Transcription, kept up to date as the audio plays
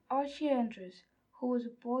Archie enters, who was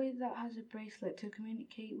a boy that has a bracelet to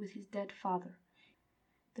communicate with his dead father.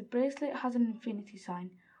 The bracelet has an infinity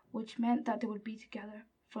sign, which meant that they would be together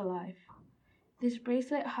for life. This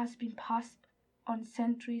bracelet has been passed on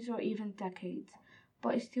centuries or even decades,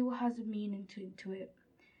 but it still has a meaning to it.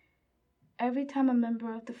 Every time a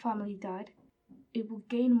member of the family died, it would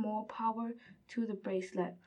gain more power to the bracelet,